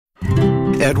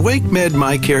At WakeMed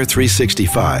MyCare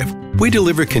 365, we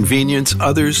deliver convenience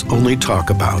others only talk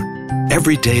about.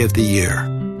 Every day of the year.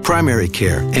 Primary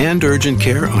care and urgent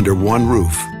care under one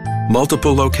roof.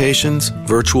 Multiple locations,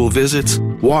 virtual visits,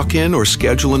 walk-in or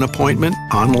schedule an appointment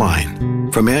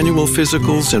online. From annual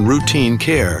physicals and routine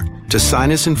care to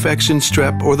sinus infection,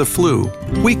 strep, or the flu,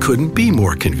 we couldn't be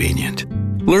more convenient.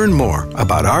 Learn more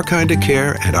about our kind of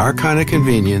care and our kind of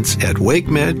convenience at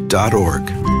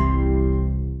wakemed.org.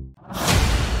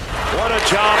 What a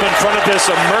job in front of this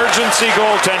emergency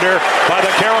goaltender by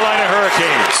the Carolina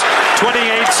Hurricanes.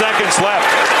 28 seconds left.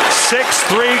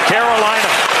 6-3 Carolina.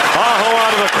 Aho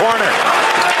out of the corner.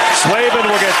 Slavin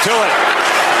will get to it.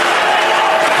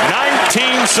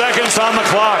 19 seconds on the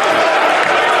clock.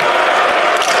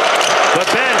 The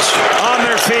bench on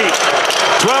their feet.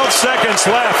 12 seconds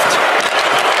left.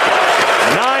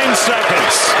 9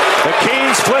 seconds. The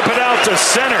Canes flip it out to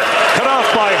center. Cut off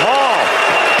by Hall.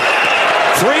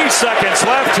 3 seconds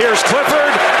left. Here's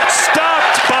Clifford.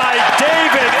 Stopped by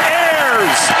David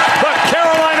Ayres. The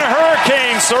Carolina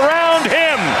Hurricanes surround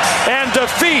him and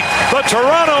defeat the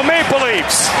Toronto Maple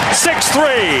Leafs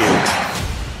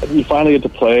 6-3. You finally get to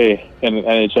play in an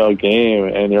NHL game,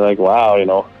 and you're like, wow,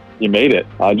 you made it.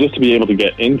 Just to be able to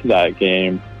get into that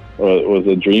game was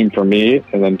a dream for me,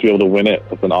 and then to be able to win it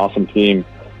with an awesome team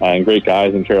and great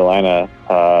guys in Carolina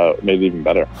made it even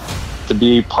better. To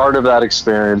be part of that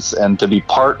experience and to be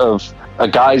part of a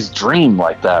guy's dream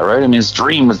like that, right? I mean, his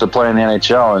dream was to play in the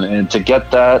NHL, and to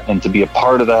get that and to be a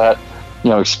part of that,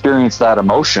 experience that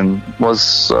emotion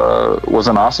was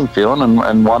an awesome feeling,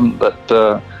 and one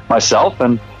that myself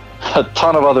and a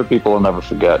ton of other people will never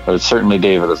forget. But certainly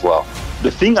David as well.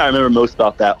 The thing I remember most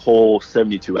about that whole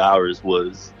 72 hours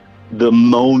was the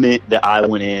moment that I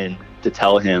went in to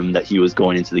tell him that he was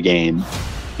going into the game,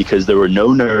 because there were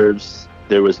no nerves,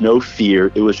 there was no fear.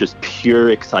 It was just pure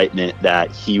excitement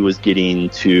that he was getting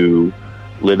to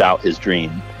live out his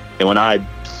dream. And when I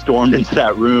stormed into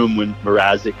that room when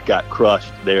Mrazek got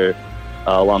crushed there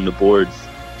along the boards,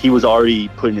 he was already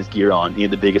putting his gear on. He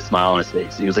had the biggest smile on his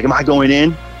face. He was like, "Am I going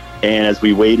in?" And as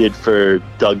we waited for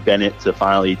Doug Bennett to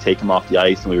finally take him off the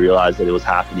ice and we realized that it was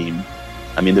happening,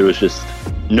 I mean, there was just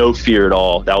no fear at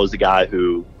all. That was the guy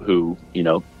who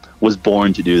was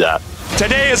born to do that.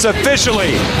 Today is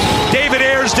officially David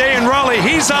Ayres Day in Raleigh.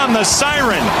 He's on the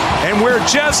siren, and we're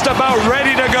just about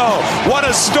ready to go. What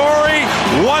a story,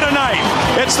 what a night.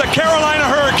 It's the Carolina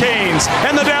Hurricanes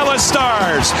and the Dallas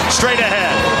Stars straight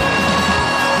ahead.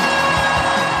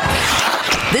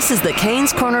 This is the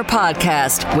Canes Corner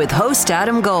Podcast with host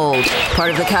Adam Gold,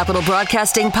 part of the Capital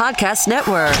Broadcasting Podcast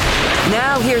Network.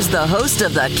 Now here's the host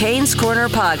of the Canes Corner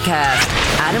Podcast,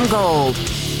 Adam Gold.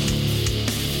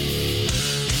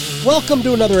 Welcome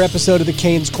to another episode of the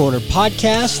Canes Corner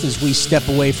Podcast as we step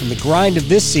away from the grind of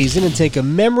this season and take a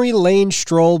memory lane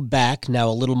stroll back, now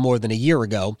a little more than a year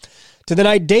ago, to the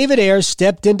night David Ayres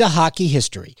stepped into hockey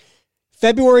history.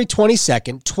 February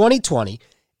 22nd, 2020,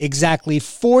 exactly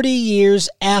 40 years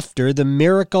after the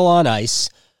miracle on ice,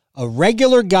 a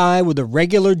regular guy with a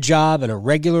regular job and a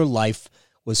regular life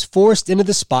was forced into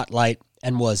the spotlight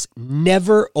and was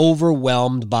never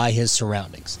overwhelmed by his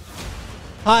surroundings.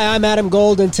 Hi, I'm Adam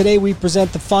Gold, and today we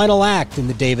present the final act in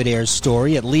the David Ayres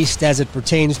story, at least as it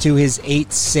pertains to his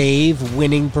 8-save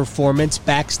winning performance,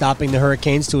 backstopping the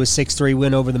Hurricanes to a 6-3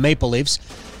 win over the Maple Leafs.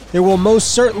 There will most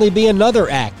certainly be another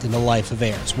act in the life of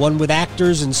Ayres, one with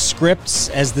actors and scripts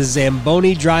as the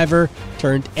Zamboni driver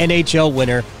turned NHL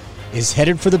winner is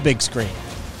headed for the big screen.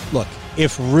 Look,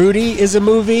 if Rudy is a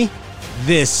movie,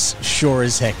 this sure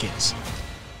as heck is.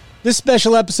 This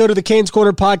special episode of the Canes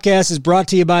Corner Podcast is brought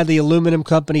to you by the Aluminum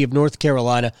Company of North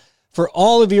Carolina. For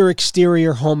all of your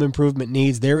exterior home improvement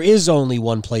needs, there is only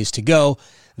one place to go.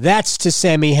 That's to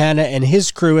Sammy Hanna and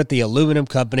his crew at the Aluminum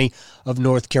Company of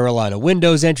North Carolina.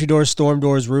 Windows, entry doors, storm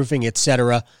doors, roofing,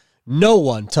 etc. No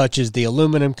one touches the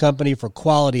Aluminum Company for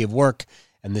quality of work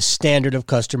and the standard of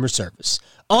customer service.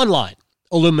 Online,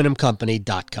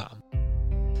 aluminumcompany.com.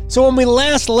 So when we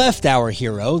last left our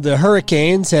hero, the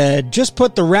Hurricanes had just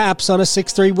put the wraps on a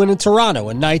 6-3 win in Toronto,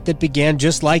 a night that began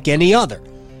just like any other,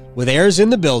 with Ayres in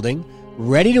the building,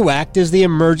 ready to act as the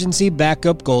emergency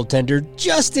backup goaltender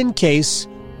just in case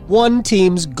one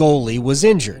team's goalie was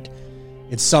injured.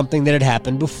 It's something that had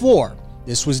happened before.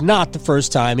 This was not the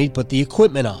first time he'd put the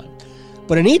equipment on.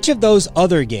 But in each of those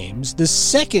other games, the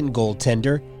second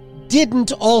goaltender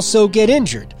didn't also get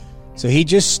injured. So he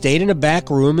just stayed in a back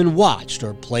room and watched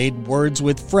or played words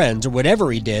with friends or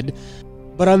whatever he did.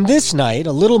 But on this night,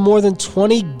 a little more than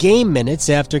 20 game minutes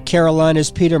after Carolina's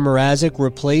Peter Mrazek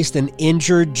replaced an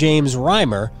injured James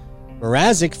Reimer,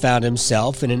 Mrazek found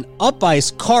himself in an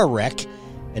up-ice car wreck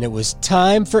and it was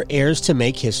time for Ayers to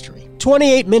make history.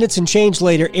 28 minutes and change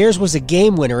later, Ayers was a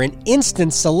game winner, an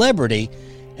instant celebrity,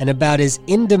 and about as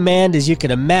in demand as you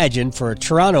could imagine for a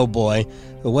Toronto boy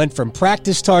who went from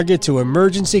practice target to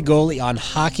emergency goalie on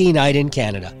Hockey Night in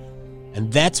Canada.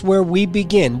 And that's where we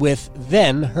begin with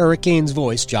then Hurricanes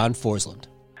voice John Forsland.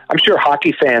 I'm sure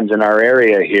hockey fans in our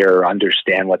area here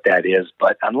understand what that is,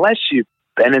 but unless you've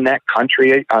been in that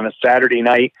country on a Saturday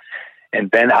night and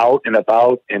been out and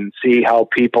about and see how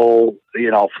people,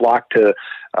 flock to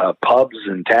pubs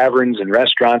and taverns and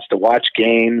restaurants to watch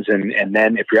games, and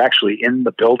then if you're actually in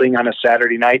the building on a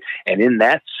Saturday night and in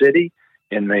that city,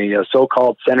 in the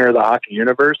so-called center of the hockey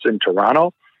universe in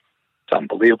Toronto, it's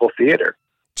unbelievable theater.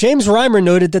 James Reimer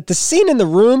noted that the scene in the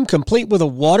room, complete with a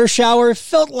water shower,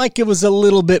 felt like it was a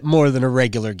little bit more than a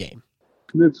regular game.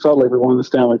 It felt like we won the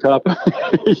Stanley Cup.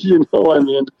 I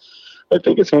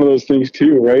think it's one of those things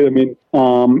too, right?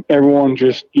 Everyone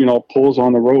just, pulls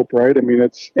on the rope, right?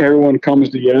 It's everyone comes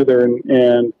together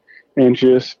and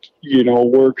just,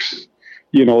 works,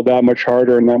 that much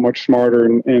harder and that much smarter,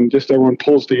 and just everyone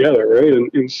pulls together, right?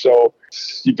 And so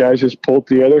you guys just pulled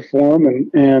together for them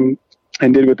and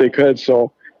did what they could.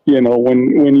 So,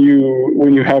 when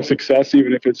you have success,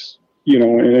 even if it's,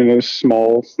 in a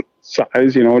small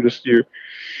size, just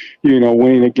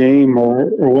winning a game or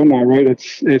whatnot, right?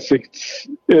 It's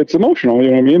emotional,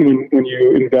 when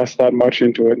you invest that much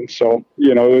into it. And so,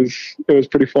 it was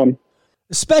pretty fun.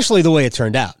 Especially the way it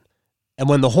turned out. And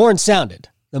when the horn sounded,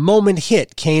 the moment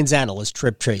hit Canes analyst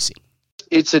Tripp Tracy.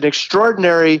 It's an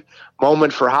extraordinary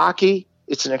moment for hockey.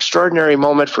 It's an extraordinary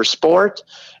moment for sport.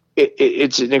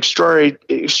 It's an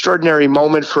extraordinary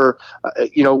moment for,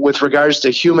 with regards to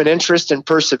human interest and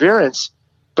perseverance,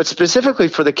 but specifically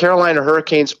for the Carolina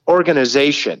Hurricanes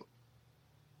organization,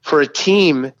 for a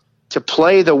team to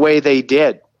play the way they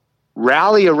did,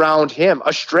 rally around him,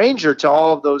 a stranger to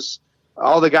all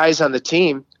the guys on the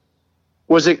team,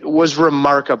 was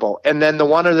remarkable. And then the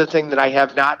one other thing that I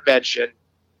have not mentioned,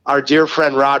 our dear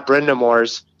friend Rod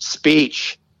Brindamore's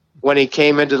speech when he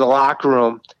came into the locker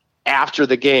room after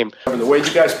the game. The way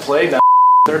you guys played that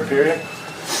third period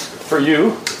for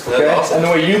you, okay? Awesome. And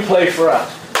the way you play for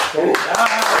us. Proud of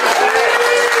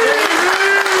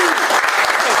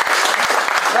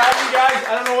you guys.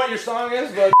 I don't know what your song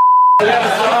is, but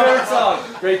favorite song.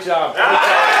 Great job.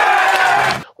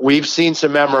 We've seen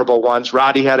some memorable ones.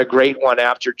 Roddy had a great one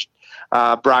after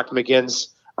Brock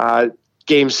McGinn's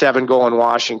Game 7 goal in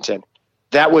Washington.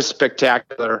 That was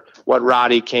spectacular, what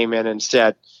Roddy came in and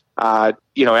said,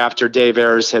 after Dave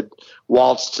Ayers had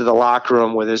waltzed to the locker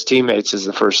room with his teammates as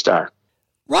the first star.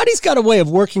 Roddy's got a way of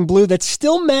working blue that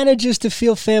still manages to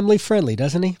feel family-friendly,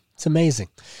 doesn't he? It's amazing.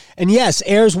 And yes,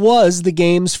 Ayers was the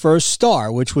game's first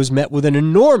star, which was met with an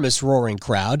enormous roaring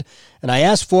crowd. And I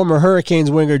asked former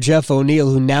Hurricanes winger Jeff O'Neill,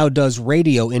 who now does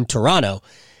radio in Toronto,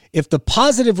 if the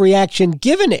positive reaction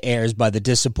given to Ayers by the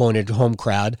disappointed home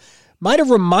crowd might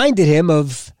have reminded him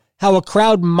of how a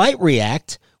crowd might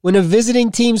react when a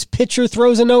visiting team's pitcher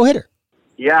throws a no-hitter.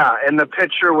 Yeah, and the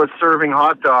pitcher was serving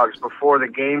hot dogs before the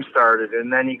game started,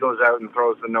 and then he goes out and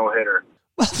throws the no-hitter.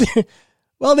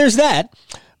 Well, there's that.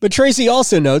 But Tracy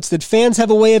also notes that fans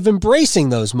have a way of embracing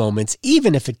those moments,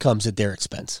 even if it comes at their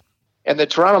expense. And the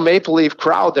Toronto Maple Leaf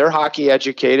crowd, they're hockey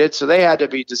educated, so they had to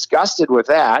be disgusted with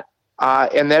that.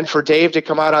 And then for Dave to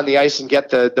come out on the ice and get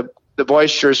the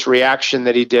boisterous reaction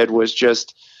that he did was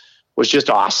just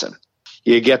awesome.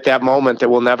 You get that moment that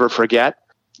we'll never forget.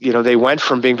 They went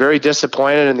from being very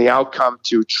disappointed in the outcome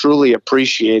to truly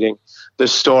appreciating the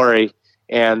story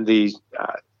and the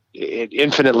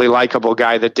infinitely likable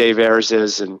guy that Dave Ayers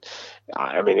is. And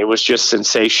it was just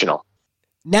sensational.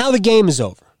 Now the game is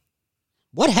over.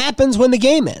 What happens when the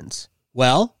game ends?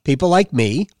 Well, people like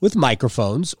me with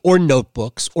microphones or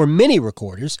notebooks or mini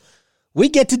recorders, we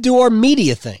get to do our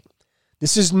media thing.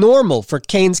 This is normal for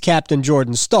Canes captain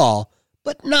Jordan Staal,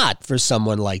 but not for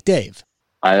someone like Dave.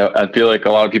 I feel like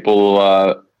a lot of people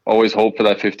always hope for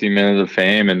that 15 minutes of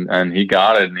fame, and he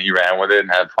got it, and he ran with it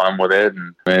and had fun with it,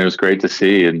 and it was great to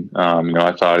see. And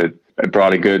I thought it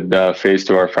brought a good face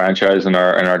to our franchise and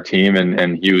our team,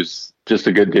 and he was just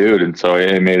a good dude, and so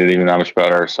it made it even that much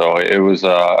better. So it was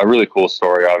a really cool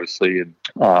story, obviously, and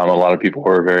a lot of people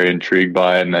were very intrigued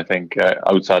by it, and I think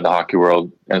outside the hockey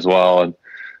world as well, and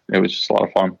it was just a lot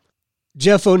of fun.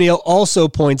 Jeff O'Neill also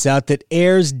points out that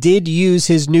Ayers did use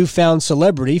his newfound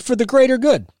celebrity for the greater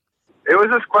good. It was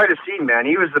just quite a scene, man.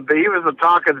 He was the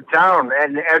talk of the town,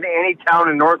 and any town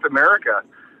in North America.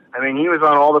 He was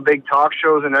on all the big talk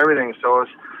shows and everything. So,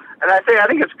 I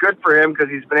think it's good for him because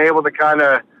he's been able to kind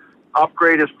of,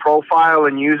 upgrade his profile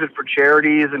and use it for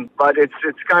charities. But it's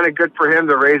kind of good for him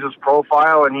to raise his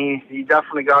profile, and he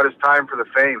definitely got his time for the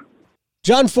fame.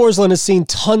 John Forslund has seen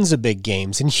tons of big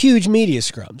games and huge media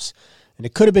scrums, and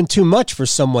it could have been too much for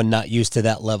someone not used to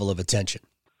that level of attention.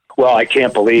 Well, I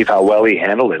can't believe how well he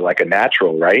handled it, like a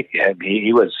natural, right?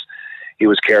 He was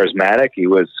charismatic. He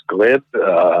was glib. He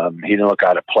didn't look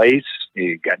out of place.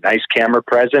 He got nice camera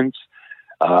presence.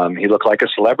 He looked like a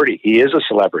celebrity. He is a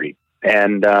celebrity,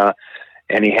 and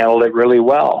he handled it really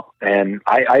well. And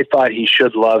I thought he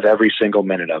should love every single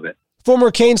minute of it.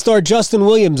 Former Kane star Justin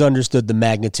Williams understood the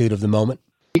magnitude of the moment.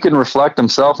 He can reflect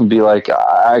himself and be like,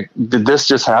 did this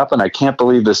just happen? I can't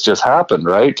believe this just happened,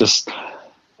 right?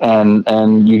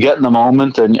 And you get in the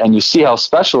moment and you see how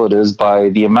special it is by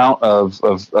the amount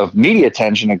of media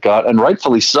attention it got, and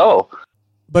rightfully so.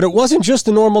 But it wasn't just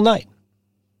a normal night.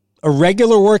 A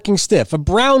regular working stiff, a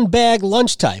brown bag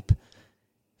lunch type,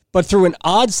 but through an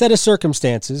odd set of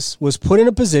circumstances was put in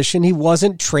a position he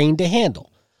wasn't trained to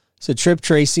handle. So Trip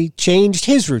Tracy changed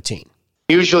his routine.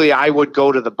 Usually I would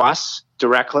go to the bus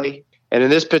directly. And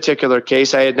in this particular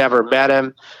case, I had never met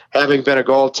him. Having been a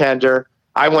goaltender,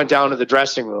 I went down to the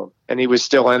dressing room and he was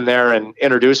still in there and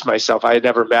introduced myself. I had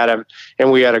never met him,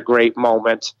 and we had a great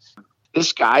moment.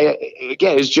 This guy,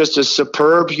 again, is just a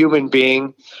superb human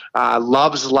being,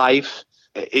 loves life.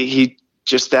 He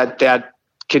just that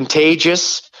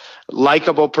contagious,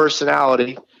 likable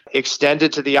personality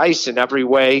extended to the ice in every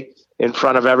way, in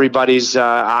front of everybody's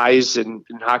eyes in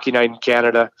Hockey Night in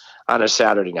Canada on a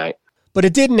Saturday night. But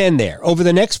it didn't end there. Over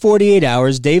the next 48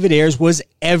 hours, David Ayres was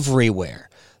everywhere.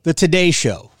 The Today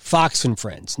Show, Fox and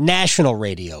Friends, national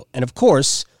radio, and of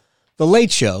course, The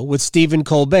Late Show with Stephen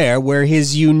Colbert, where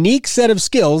his unique set of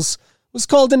skills was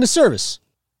called into service.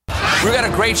 We've got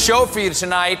a great show for you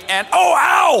tonight, and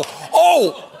ow!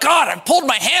 Oh, God, I pulled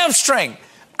my hamstring.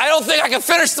 I don't think I can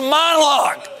finish the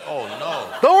monologue. Oh,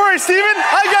 no. Don't worry, Steven.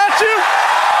 I got you.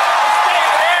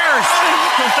 David Ayres.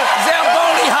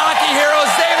 Zamboni hockey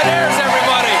heroes, David Ayres,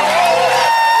 everybody.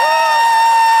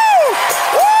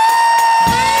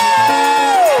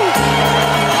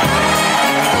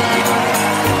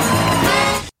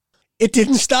 It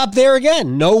didn't stop there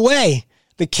again. No way.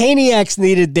 The Caniacs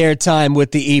needed their time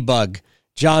with the E-Bug.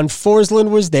 John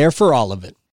Forslund was there for all of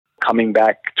it. Coming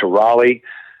back to Raleigh,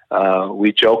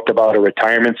 we joked about a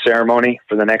retirement ceremony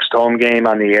for the next home game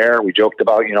on the air. We joked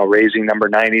about, raising number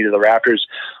 90 to the Raptors.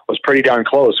 Was pretty darn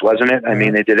close, wasn't it? I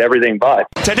mean, they did everything but.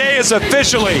 Today is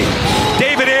officially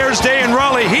David Ayres Day in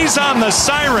Raleigh. He's on the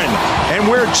siren,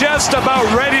 and we're just about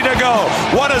ready to go.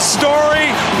 What a story,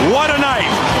 what a night.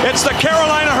 It's the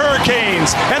Carolina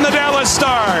Hurricanes and the Dallas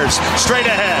Stars straight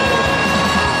ahead.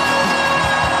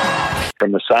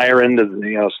 From the siren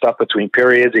to stuff between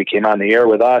periods, he came on the air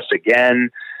with us again,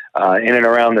 in and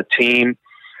around the team.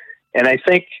 And I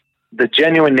think the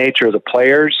genuine nature of the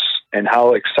players and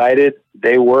how excited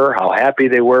they were, how happy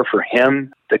they were for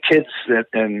him. The kids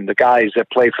and the guys that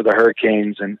play for the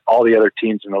Hurricanes and all the other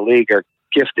teams in the league are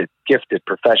gifted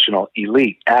professional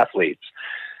elite athletes,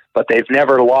 but they've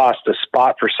never lost a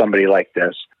spot for somebody like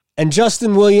this. And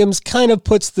Justin Williams kind of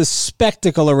puts the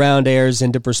spectacle around Ayres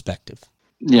into perspective.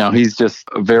 He's just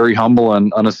a very humble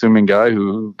and unassuming guy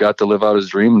who got to live out his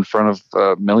dream in front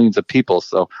of millions of people.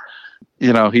 So,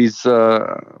 he's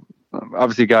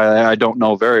obviously a guy I don't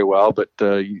know very well, but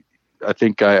I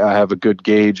think I have a good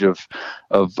gauge of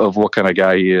what kind of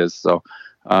guy he is. So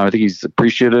I think he's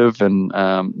appreciative and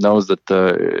knows that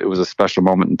it was a special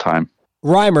moment in time.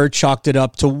 Reimer chalked it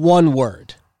up to one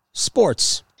word: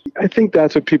 sports. I think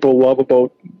that's what people love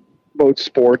about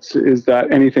sports, is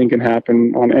that anything can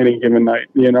happen on any given night,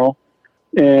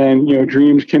 and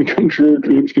dreams can come true,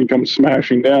 dreams can come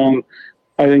smashing down.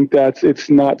 I think it's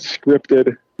not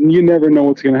scripted. You never know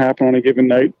what's going to happen on a given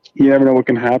night. You never know what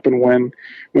can happen when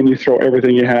you throw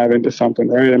everything you have into something,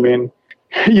 right? I mean,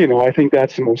 I think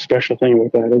that's the most special thing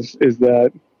with that is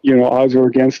that odds were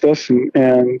against us,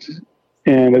 and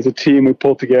as a team we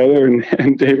pulled together,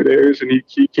 and David Ayres, and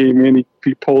he came in,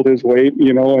 he pulled his weight,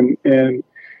 and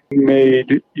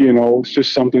made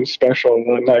just something special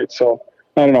that night. So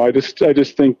I don't know, I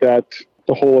just think that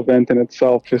the whole event in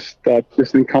itself just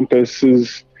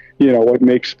encompasses what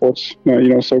makes sports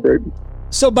so great.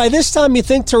 So by this time you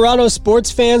think Toronto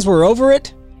sports fans were over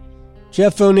it?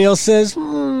 Jeff O'Neill says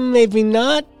maybe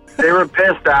not. They were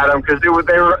pissed at him because it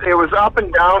was up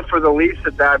and down for the Leafs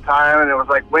at that time, and it was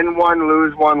like win one,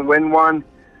 lose one, win one,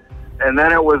 and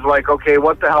then it was like, okay,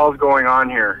 what the hell is going on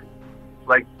here?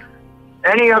 Like,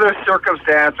 any other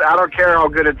circumstance, I don't care how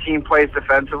good a team plays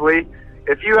defensively,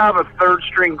 if you have a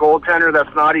third-string goaltender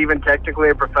that's not even technically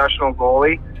a professional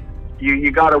goalie,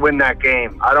 You got to win that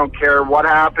game. I don't care what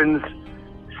happens,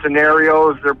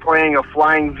 scenarios, they're playing a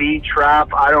flying V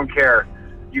trap, I don't care.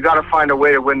 You got to find a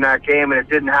way to win that game, and it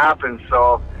didn't happen.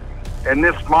 So in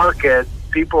this market,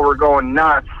 people were going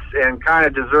nuts, and kind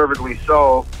of deservedly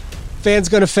so. Fan's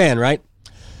gonna fan, right?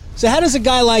 So how does a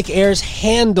guy like Ayers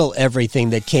handle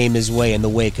everything that came his way in the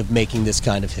wake of making this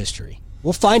kind of history?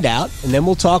 We'll find out, and then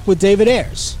we'll talk with David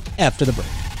Ayers after the break.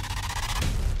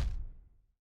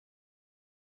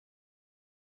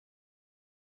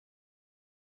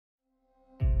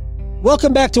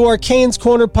 Welcome back to our Canes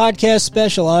Corner podcast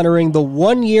special honoring the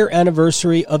 1-year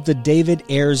anniversary of the David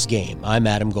Ayers game. I'm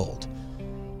Adam Gold.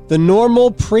 The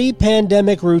normal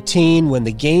pre-pandemic routine when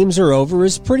the games are over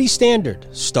is pretty standard.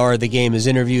 Star of the game is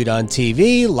interviewed on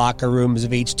TV, locker rooms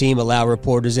of each team allow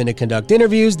reporters in to conduct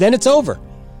interviews, then it's over.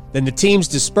 Then the teams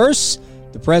disperse,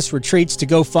 the press retreats to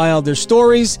go file their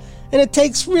stories, and it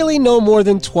takes really no more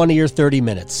than 20 or 30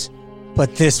 minutes.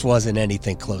 But this wasn't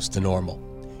anything close to normal.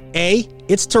 A,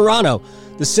 it's Toronto,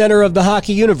 the center of the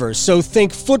hockey universe, so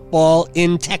think football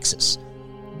in Texas.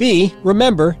 B,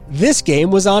 remember, this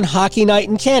game was on Hockey Night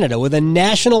in Canada with a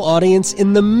national audience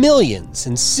in the millions.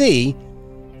 And C,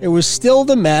 it was still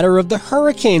the matter of the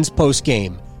Hurricanes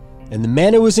postgame. And the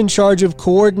man who was in charge of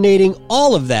coordinating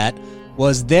all of that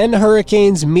was then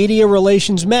Hurricanes media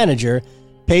relations manager,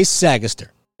 Pace Sagaster.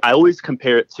 I always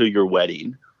compare it to your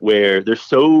wedding, where there's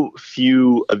so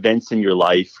few events in your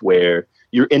life where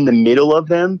you're in the middle of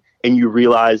them and you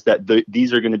realize that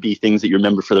these are going to be things that you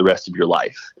remember for the rest of your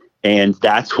life. And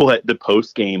that's what the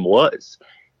post game was.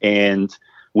 And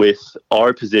with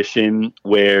our position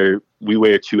where we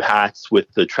wear two hats with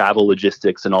the travel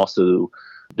logistics and also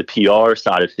the PR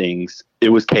side of things, it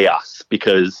was chaos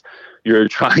because you're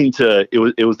trying to,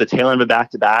 it was the tail end of a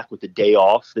back-to-back with the day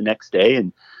off the next day.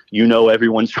 And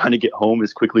everyone's trying to get home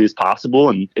as quickly as possible.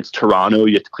 And it's Toronto,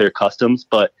 you have to clear customs,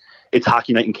 but it's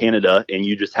Hockey Night in Canada, and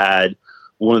you just had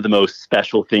one of the most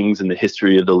special things in the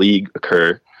history of the league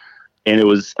occur. And it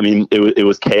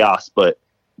was chaos, but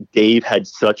Dave had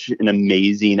such an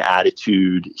amazing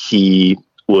attitude. He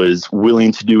was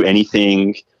willing to do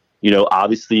anything,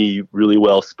 obviously really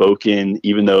well spoken,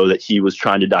 even though that he was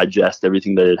trying to digest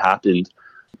everything that had happened.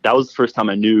 That was the first time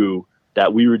I knew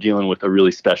that we were dealing with a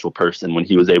really special person when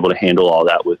he was able to handle all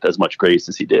that with as much grace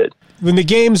as he did. When the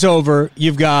game's over,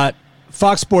 you've got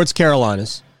Fox Sports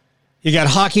Carolinas. You got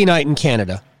Hockey Night in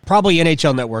Canada, probably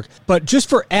NHL Network. But just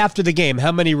for after the game,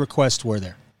 how many requests were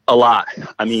there? A lot.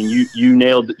 I mean, you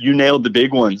nailed the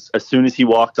big ones. As soon as he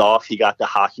walked off, he got the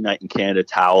Hockey Night in Canada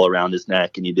towel around his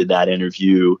neck, and he did that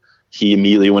interview. He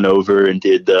immediately went over and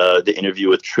did the interview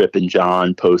with Tripp and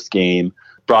John post game.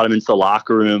 Brought him into the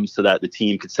locker room so that the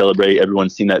team could celebrate.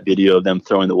 Everyone's seen that video of them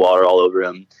throwing the water all over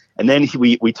him. And then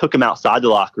we took him outside the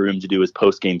locker room to do his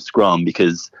post game scrum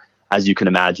because, as you can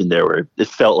imagine, it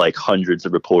felt like hundreds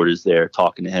of reporters there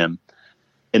talking to him.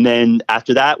 And then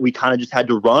after that, we kind of just had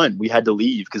to run. We had to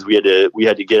leave because we had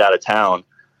to get out of town.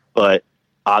 But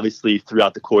obviously,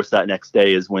 throughout the course of that next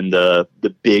day is when the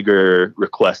bigger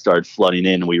requests started flooding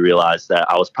in, and we realized that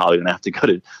I was probably going to have to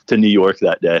go to New York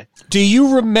that day. Do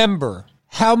you remember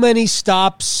how many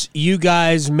stops you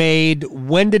guys made?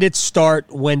 When did it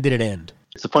start? When did it end?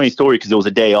 It's a funny story because it was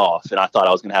a day off, and I thought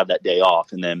I was going to have that day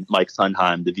off. And then Mike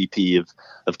Sundheim, the VP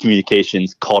of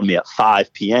communications, called me at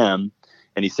 5 p.m.,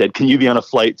 and he said, "Can you be on a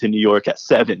flight to New York at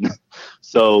 7?"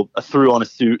 So I threw on a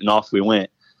suit, and off we went.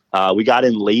 We got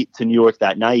in late to New York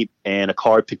that night, and a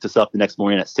car picked us up the next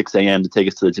morning at 6 a.m. to take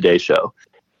us to the Today Show.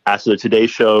 After the Today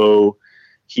Show,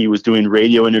 he was doing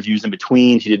radio interviews in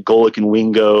between. He did Golic and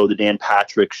Wingo, the Dan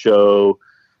Patrick Show,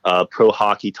 Pro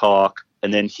Hockey Talk.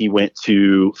 And then he went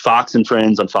to Fox and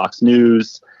Friends on Fox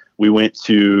News. We went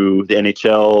to the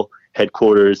NHL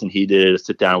headquarters, and he did a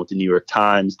sit down with the New York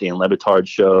Times, Dan Le Batard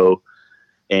Show.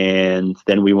 And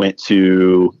then we went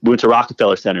to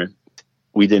Rockefeller Center.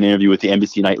 We did an interview with the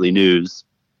NBC Nightly News.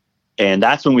 And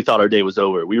that's when we thought our day was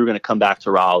over. We were going to come back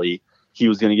to Raleigh. He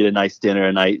was going to get a nice dinner,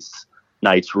 a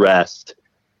night's rest.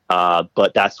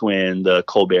 But that's when the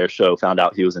Colbert Show found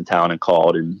out he was in town and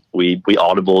called, and we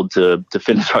audibled to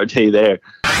finish our day there.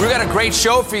 We got a great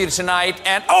show for you tonight,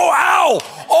 and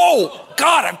oh,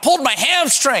 God, I pulled my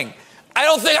hamstring. I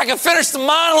don't think I can finish the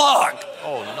monologue.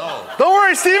 Oh, no. Don't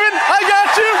worry, Steven. I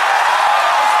got you.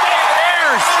 David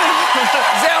Ayers.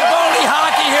 Zamboni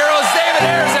Hockey Heroes, David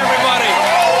Ayers, everybody.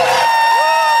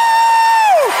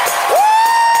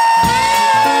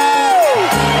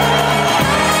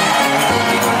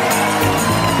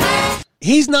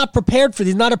 He's not prepared for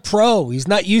these. He's not a pro. He's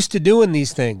not used to doing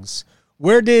these things.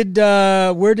 Where did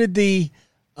the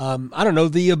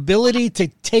the ability to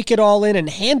take it all in and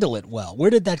handle it well, where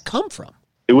did that come from?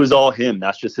 it was all him.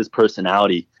 That's just his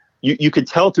personality. You could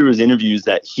tell through his interviews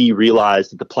that he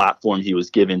realized that the platform he was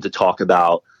given to talk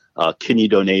about kidney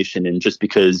donation, and just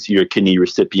because you're a kidney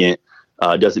recipient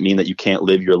doesn't mean that you can't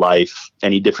live your life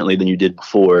any differently than you did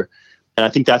before. And I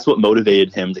think that's what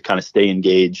motivated him to kind of stay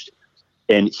engaged.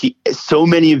 And so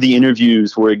many of the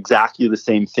interviews were exactly the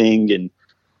same thing. And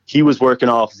he was working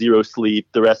off zero sleep.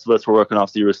 The rest of us were working off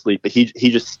zero sleep, but he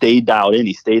just stayed dialed in.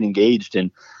 He stayed engaged.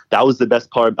 And that was the best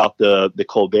part about the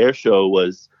Colbert Show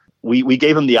was we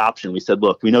gave him the option. We said,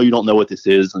 look, we know you don't know what this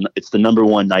is, and it's the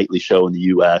 #1 nightly show in the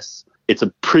U.S. It's a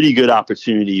pretty good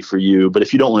opportunity for you, but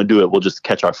if you don't want to do it, we'll just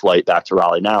catch our flight back to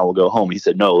Raleigh now. We'll go home. He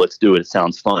said, no, let's do it. It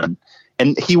sounds fun.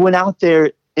 And he went out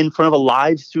there in front of a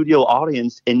live studio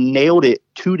audience and nailed it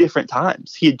 2 different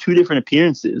times. He had 2 different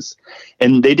appearances,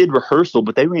 and they did rehearsal,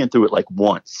 but they ran through it like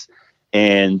once,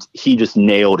 and he just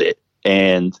nailed it.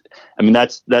 And I mean,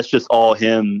 that's just all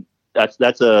him.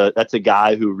 That's a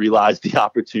guy who realized the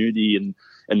opportunity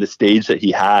and the stage that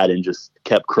he had and just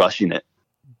kept crushing it.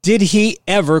 Did he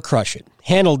ever crush it?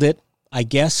 Handled it, I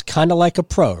guess, kind of like a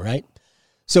pro, right?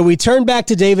 So we turn back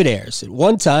to David Ayres, at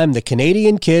one time the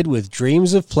Canadian kid with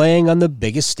dreams of playing on the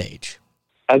biggest stage.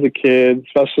 As a kid,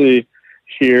 especially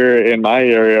here in my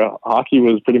area, hockey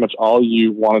was pretty much all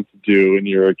you wanted to do when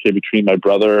you were a kid. Between my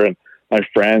brother and my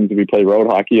friends, we played road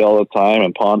hockey all the time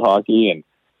and pond hockey, and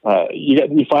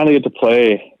you finally get to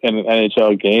play in an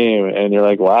NHL game, and you're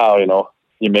like, wow,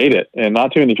 you made it. And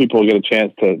not too many people get a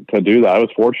chance to do that. I was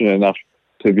fortunate enough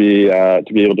to be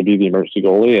able to be the emergency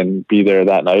goalie and be there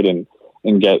that night and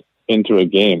get into a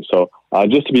game. So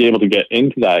just to be able to get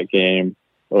into that game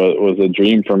was a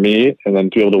dream for me, and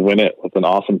then to be able to win it with an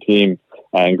awesome team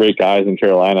and great guys in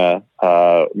Carolina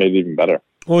made it even better.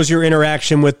 What was your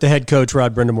interaction with the head coach,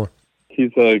 Rod Brind'Amour?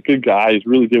 He's a good guy. He's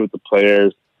really good with the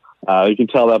players. You can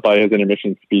tell that by his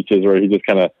intermission speeches, where he just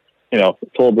kind of,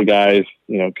 told the guys,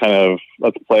 kind of,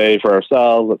 let's play for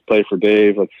ourselves, let's play for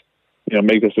Dave, let's,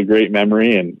 make this a great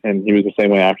memory. And he was the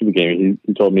same way after the game.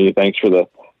 He told me, thanks for the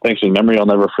memory. I'll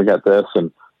never forget this.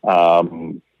 And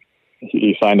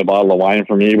he signed a bottle of wine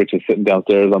for me, which is sitting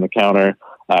downstairs on the counter.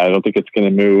 I don't think it's going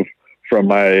to move from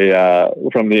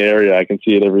from the area. I can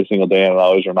see it every single day, and it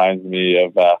always reminds me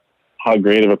of how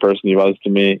great of a person he was to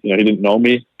me. He didn't know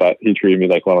me, but he treated me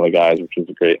like one of the guys, which was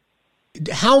great.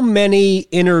 How many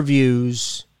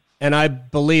interviews, and I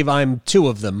believe I'm 2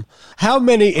 of them, how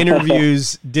many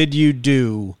interviews did you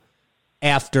do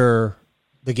after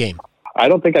the game? I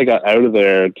don't think I got out of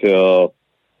there till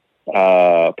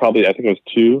probably, I think it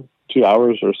was 2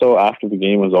 hours or so after the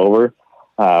game was over.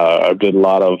 I did a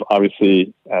lot of,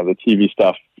 obviously, the TV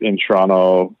stuff in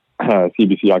Toronto,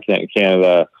 CBC Hockey Night in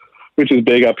Canada, which is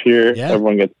big up here. Yeah.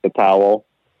 Everyone gets the towel.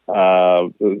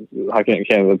 Hockey Night in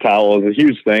Canada, the towel is a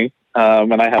huge thing.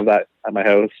 And I have that at my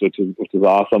house, which is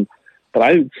awesome. But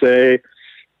I would say,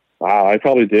 wow, I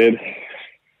probably did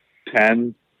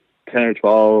 10 or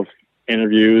 12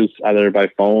 interviews, either by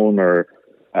phone or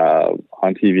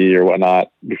on TV or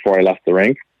whatnot, before I left the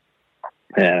rink.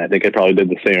 And I think I probably did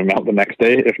the same amount the next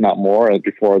day, if not more,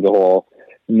 before the whole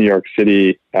New York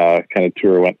City kind of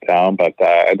tour went down. But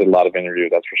I did a lot of interviews,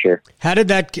 that's for sure. How did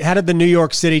the New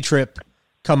York City trip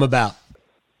come about?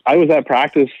 I was at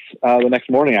practice the next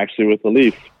morning, actually, with the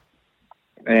Leafs.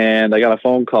 And I got a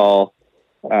phone call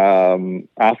asking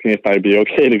if I'd be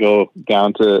okay to go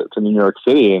down to New York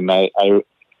City. And I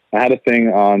had a thing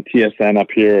on TSN up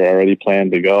here already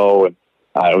planned to go. And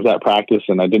I was at practice,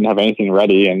 and I didn't have anything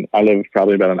ready. And I live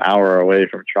probably about an hour away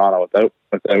from Toronto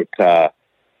without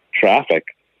traffic.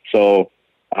 So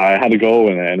I had to go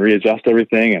and readjust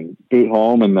everything and boot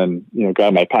home, and then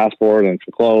grab my passport and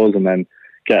some clothes, and then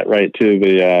get right to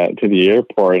the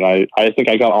airport. And I think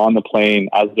I got on the plane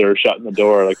as they were shutting the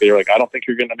door. Like, they were like, I don't think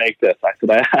you're going to make this. I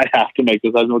said, I have to make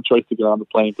this. I have no choice to get on the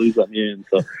plane. Please let me in.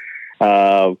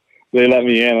 So they let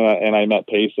me in, and I met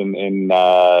Pace in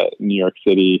New York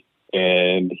City,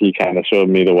 and he kind of showed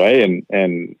me the way.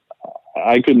 And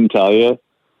I couldn't tell you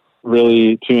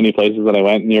really too many places that I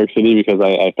went in New York City, because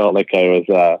I felt like I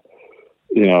was,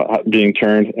 being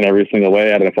turned in every single way.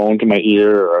 I had a phone to my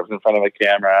ear, or I was in front of a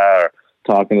camera, or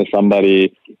talking to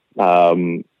somebody. It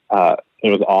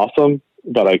was awesome,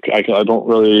 but I don't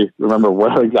really remember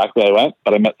where exactly I went,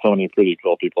 but I met so many pretty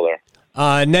cool people there.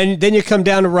 And then you come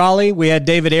down to Raleigh. We had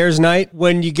David Ayres night.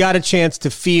 When you got a chance to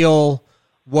feel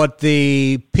what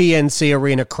the PNC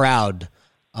Arena crowd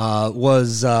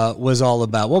was all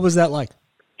about, what was that like?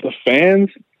 The fans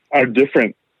are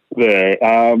different there.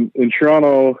 In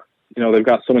Toronto, they've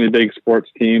got so many big sports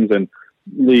teams, and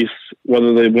Leafs,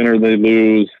 whether they win or they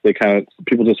lose,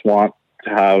 people just want to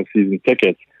have season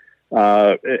tickets.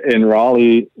 in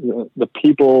Raleigh, the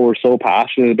people were so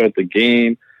passionate about the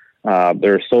game.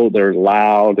 They're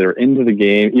loud. They're into the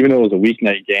game, even though it was a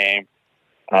weeknight game.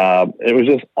 It was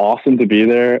just awesome to be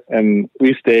there, and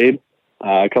we stayed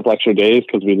a couple extra days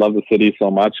because we love the city so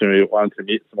much and we wanted to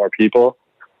meet some more people.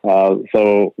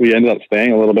 So we ended up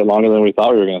staying a little bit longer than we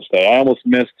thought we were going to stay. I almost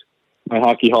missed my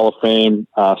Hockey Hall of Fame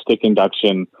stick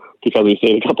induction because we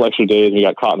stayed a couple extra days and we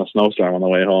got caught in a snowstorm on the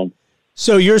way home.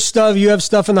 So you have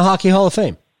stuff in the Hockey Hall of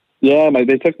Fame? Yeah,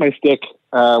 they took my stick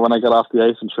when I got off the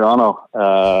ice in Toronto,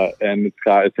 and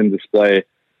it's in display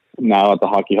now at the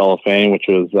Hockey Hall of Fame, which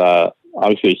was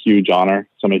obviously a huge honor.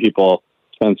 So many people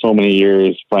spend so many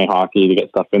years playing hockey to get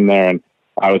stuff in there, and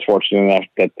I was fortunate enough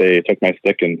that they took my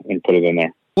stick and put it in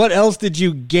there. What else did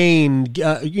you gain,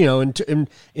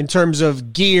 in terms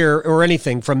of gear or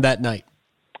anything from that night?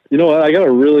 You know what? I got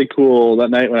a really cool, that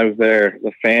night when I was there,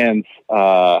 the fans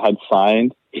had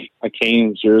signed a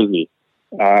Canes jersey.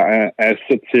 And it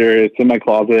sits here, it's in my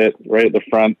closet right at the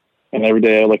front, and every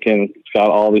day I look in, it's got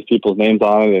all these people's names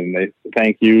on it, and they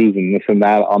thank yous and this and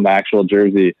that on the actual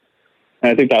jersey.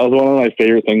 And I think that was one of my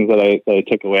favorite things that I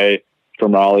took away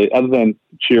from Raleigh, other than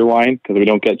cheer wine, because we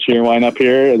don't get cheer wine up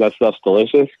here. That stuff's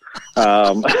delicious.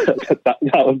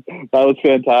 That was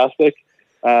fantastic.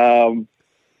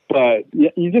 But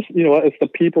you just, you know what, it's the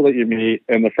people that you meet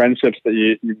and the friendships that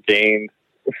you gained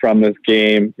from this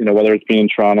game, whether it's being in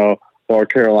Toronto or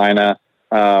Carolina,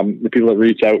 the people that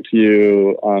reach out to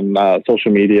you on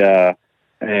social media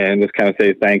and just kind of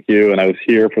say thank you. And I was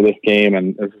here for this game,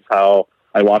 and this is how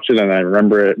I watched it, and I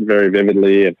remember it very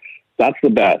vividly. And that's the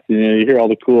best. You hear all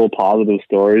the cool, positive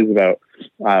stories about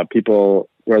people,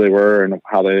 where they were and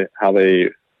how they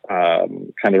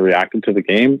kind of reacted to the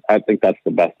game. I think that's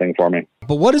the best thing for me.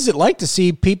 But what is it like to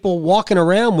see people walking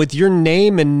around with your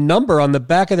name and number on the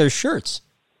back of their shirts?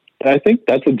 I think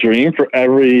that's a dream for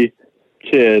every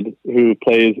kid who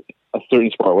plays a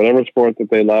certain sport, whatever sport that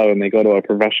they love, and they go to a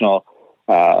professional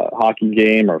hockey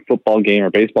game or football game or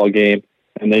baseball game,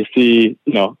 and they see,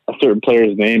 a certain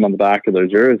player's name on the back of their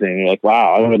jersey, and you're like,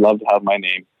 wow, I would love to have my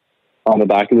name on the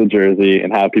back of the jersey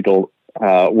and have people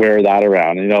wear that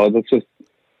around. That's just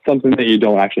something that you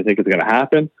don't actually think is going to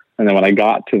happen. And then when I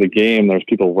got to the game, there's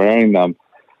people wearing them.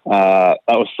 That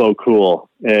was so cool.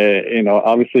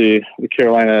 Obviously the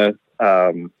Carolina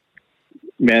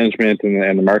management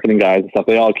and the marketing guys and stuff,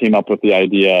 they all came up with the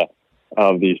idea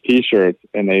of these T-shirts,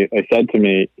 and they said to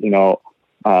me, we're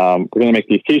going to make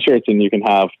these T-shirts, and you can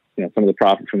have some of the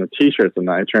profit from the T-shirts. And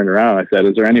I turned around and I said,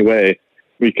 is there any way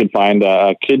we could find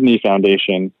a kidney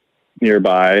foundation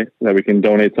nearby that we can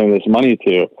donate some of this money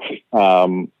to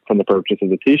from the purchase of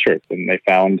the T-shirts? And they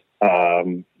found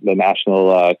the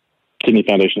National Kidney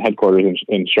Foundation headquarters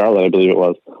in Charlotte, I believe it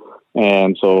was.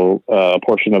 And so a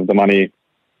portion of the money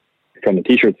from the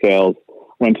T-shirt sales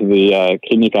went to the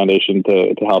Kidney Foundation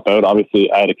to help out.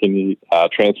 Obviously, I had a kidney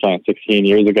transplant 16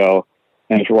 years ago,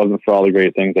 and if it wasn't for all the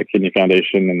great things that Kidney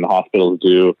Foundation and the hospitals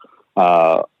do,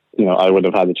 I would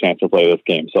have had the chance to play this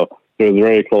game. So it was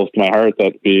very close to my heart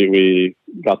that we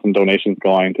got some donations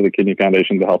going to the Kidney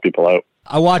Foundation to help people out.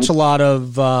 I watch a lot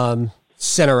of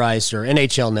Center Ice or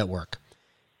NHL Network,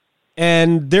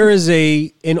 and there is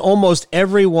in almost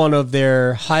every one of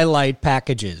their highlight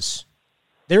packages,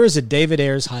 there is a David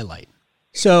Ayres highlight.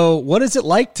 So what is it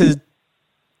like to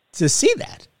see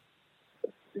that?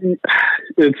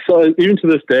 It's even to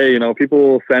this day, people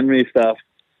will send me stuff,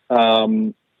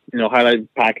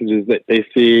 highlight packages that they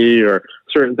see, or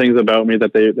certain things about me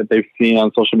that they've seen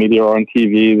on social media or on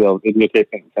TV. They'll videotape it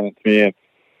and send it to me. And,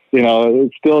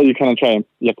 it's still, you kind of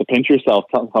you have to pinch yourself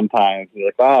sometimes. You're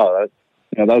like, wow,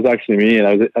 that was actually me. And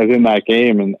I was in that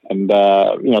game, and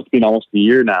it's been almost a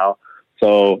year now.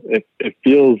 So it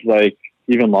feels like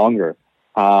even longer.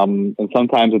 And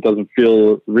sometimes it doesn't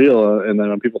feel real. And then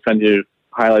when people send you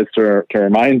highlights to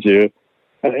remind you,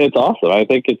 it's awesome. I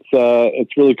think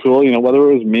it's really cool. Whether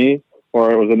it was me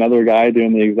or it was another guy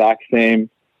doing the exact same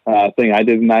thing I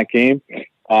did in that game,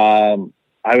 I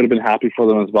would have been happy for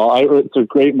them as well. It's a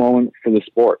great moment for the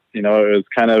sport. It was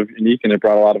kind of unique, and it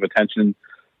brought a lot of attention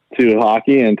to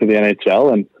hockey and to the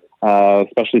NHL, and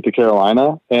especially to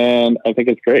Carolina. And I think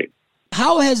it's great.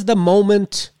 How has the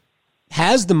moment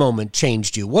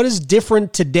changed you? What is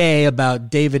different today about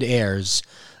David Ayres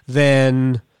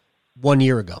than 1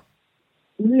 year ago?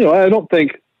 I don't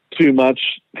think too much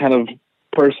kind of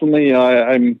personally.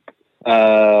 I've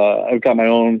got my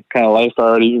own kind of life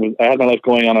already. I had my life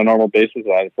going on a normal basis.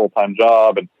 I had a full-time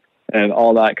job and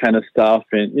all that kind of stuff.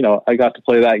 And, I got to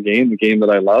play that game, the game that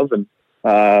I love. And,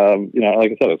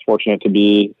 like I said, I was fortunate to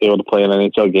be able to play an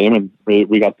NHL game, and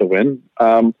we got the win.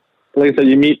 Like I said,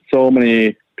 you meet so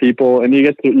many people, and you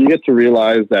get to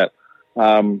realize that,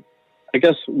 I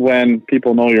guess when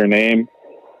people know your name,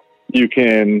 you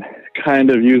can kind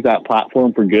of use that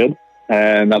platform for good.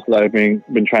 And that's what I've been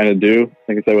trying to do.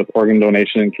 Like I said, with organ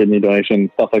donation, kidney donation,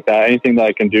 stuff like that, anything that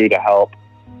I can do to help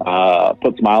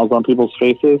put smiles on people's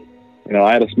faces. You know,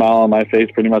 I had a smile on my face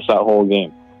pretty much that whole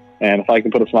game. And if I can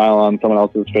put a smile on someone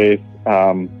else's face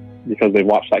because they've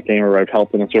watched that game or I've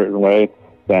helped in a certain way,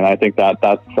 then I think that's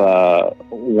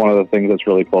one of the things that's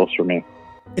really close for me.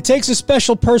 It takes a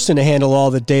special person to handle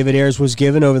all that David Ayres was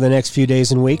given over the next few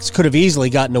days and weeks. Could have easily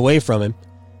gotten away from him.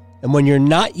 And when you're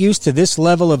not used to this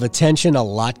level of attention, a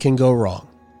lot can go wrong.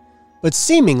 But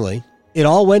seemingly, it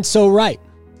all went so right.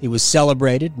 He was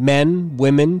celebrated. Men,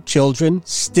 women, children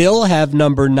still have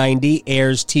number 90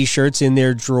 Ayres t-shirts in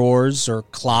their drawers or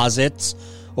closets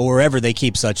or wherever they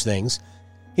keep such things.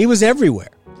 He was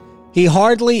everywhere. He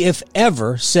hardly, if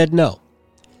ever, said no.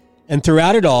 And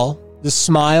throughout it all, the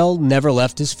smile never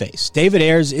left his face. David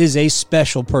Ayres is a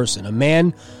special person, a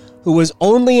man who was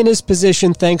only in his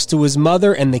position thanks to his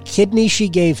mother and the kidney she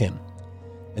gave him.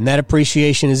 And that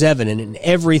appreciation is evident in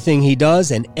everything he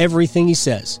does and everything he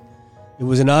says. It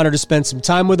was an honor to spend some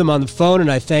time with him on the phone,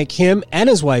 and I thank him and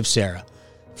his wife, Sarah,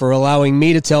 for allowing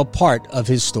me to tell part of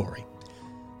his story.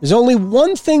 There's only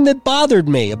one thing that bothered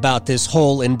me about this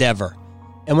whole endeavor.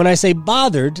 And when I say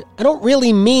bothered, I don't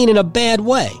really mean in a bad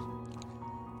way.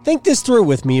 Think this through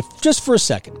with me just for a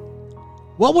second.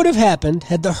 What would have happened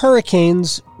had the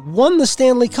Hurricanes won the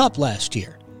Stanley Cup last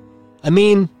year? I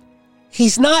mean,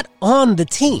 he's not on the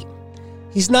team.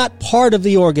 He's not part of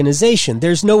the organization.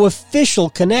 There's no official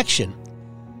connection.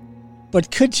 But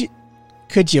could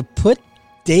you put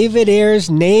David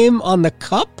Ayres' name on the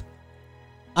cup?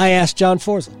 I asked John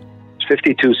Forsley.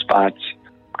 52 spots.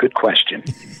 Good question.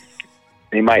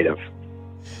 They might have.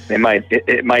 It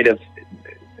might have.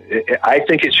 I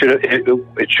think it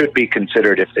should be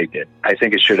considered if they did. I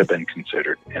think it should have been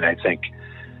considered, and I think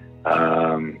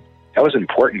that was an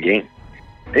important game.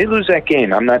 They lose that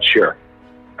game, I'm not sure.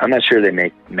 I'm not sure they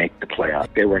make the playoff.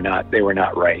 They were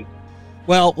not right.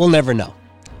 Well, we'll never know.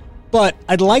 But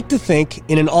I'd like to think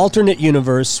in an alternate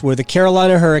universe where the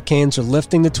Carolina Hurricanes are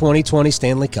lifting the 2020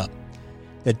 Stanley Cup,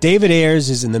 that David Ayres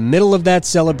is in the middle of that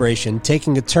celebration,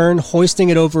 taking a turn, hoisting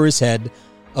it over his head,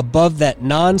 above that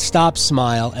nonstop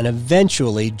smile, and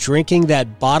eventually drinking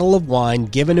that bottle of wine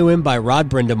given to him by Rod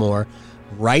Brindamore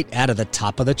right out of the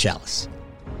top of the chalice.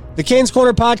 The Canes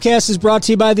Corner podcast is brought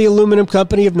to you by the Aluminum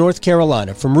Company of North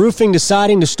Carolina. From roofing to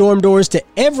siding to storm doors to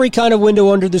every kind of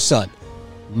window under the sun,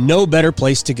 no better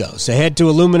place to go. So head to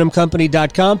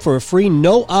aluminumcompany.com for a free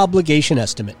no-obligation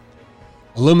estimate.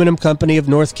 Aluminum Company of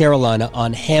North Carolina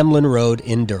on Hamlin Road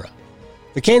in Durham.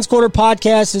 The Canes Corner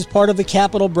podcast is part of the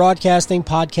Capital Broadcasting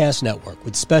Podcast Network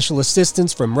with special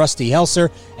assistance from Rusty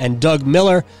Helser and Doug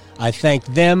Miller. I thank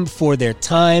them for their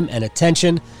time and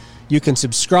attention. You can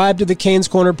subscribe to the Canes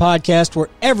Corner podcast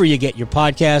wherever you get your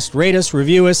podcast. Rate us,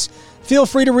 review us. Feel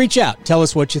free to reach out. Tell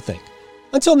us what you think.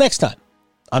 Until next time,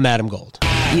 I'm Adam Gold.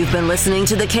 You've been listening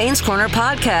to the Canes Corner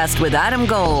podcast with Adam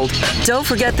Gold. Don't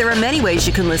forget there are many ways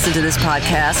you can listen to this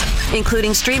podcast,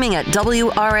 including streaming at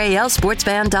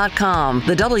WRALSportsFan.com,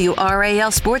 the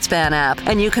WRAL Sports Fan app,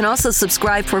 and you can also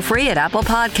subscribe for free at Apple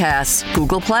Podcasts,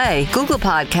 Google Play, Google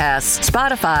Podcasts,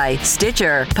 Spotify,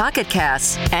 Stitcher, Pocket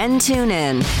Casts, and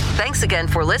TuneIn. Thanks again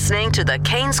for listening to the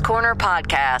Canes Corner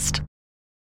podcast.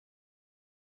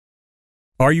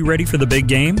 Are you ready for the big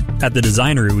game? At The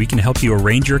Designery, we can help you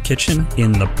arrange your kitchen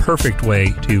in the perfect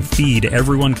way to feed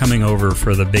everyone coming over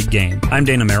for the big game. I'm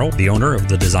Dana Merrill, the owner of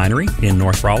The Designery in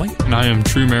North Raleigh. And I am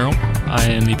True Merrill. I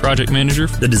am the project manager.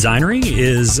 The Designery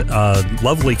is a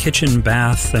lovely kitchen,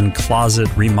 bath, and closet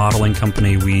remodeling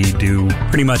company. We do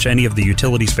pretty much any of the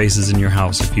utility spaces in your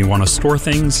house. If you want to store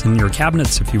things in your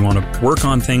cabinets, if you want to work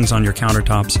on things on your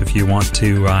countertops, if you want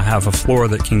to have a floor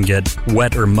that can get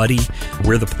wet or muddy,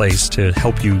 we're the place to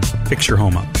help you fix your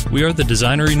home up. We are the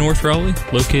Designery North Raleigh,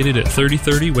 located at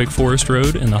 3030 Wake Forest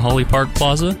Road in the Holly Park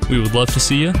Plaza. We would love to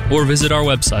see you, or visit our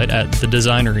website at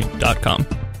thedesignery.com.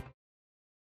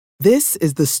 This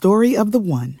is the story of the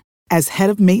one. As head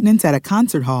of maintenance at a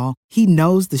concert hall, he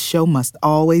knows the show must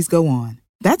always go on.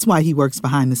 That's why he works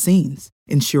behind the scenes,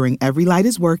 ensuring every light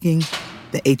is working,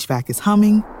 the HVAC is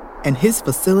humming, and his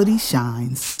facility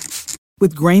shines.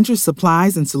 With Grainger's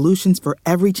supplies and solutions for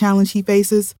every challenge he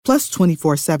faces, plus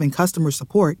 24/7 customer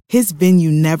support, his venue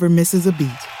never misses a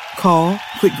beat. Call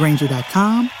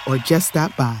quickgrainger.com or just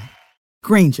stop by.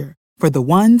 Grainger, for the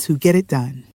ones who get it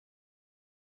done.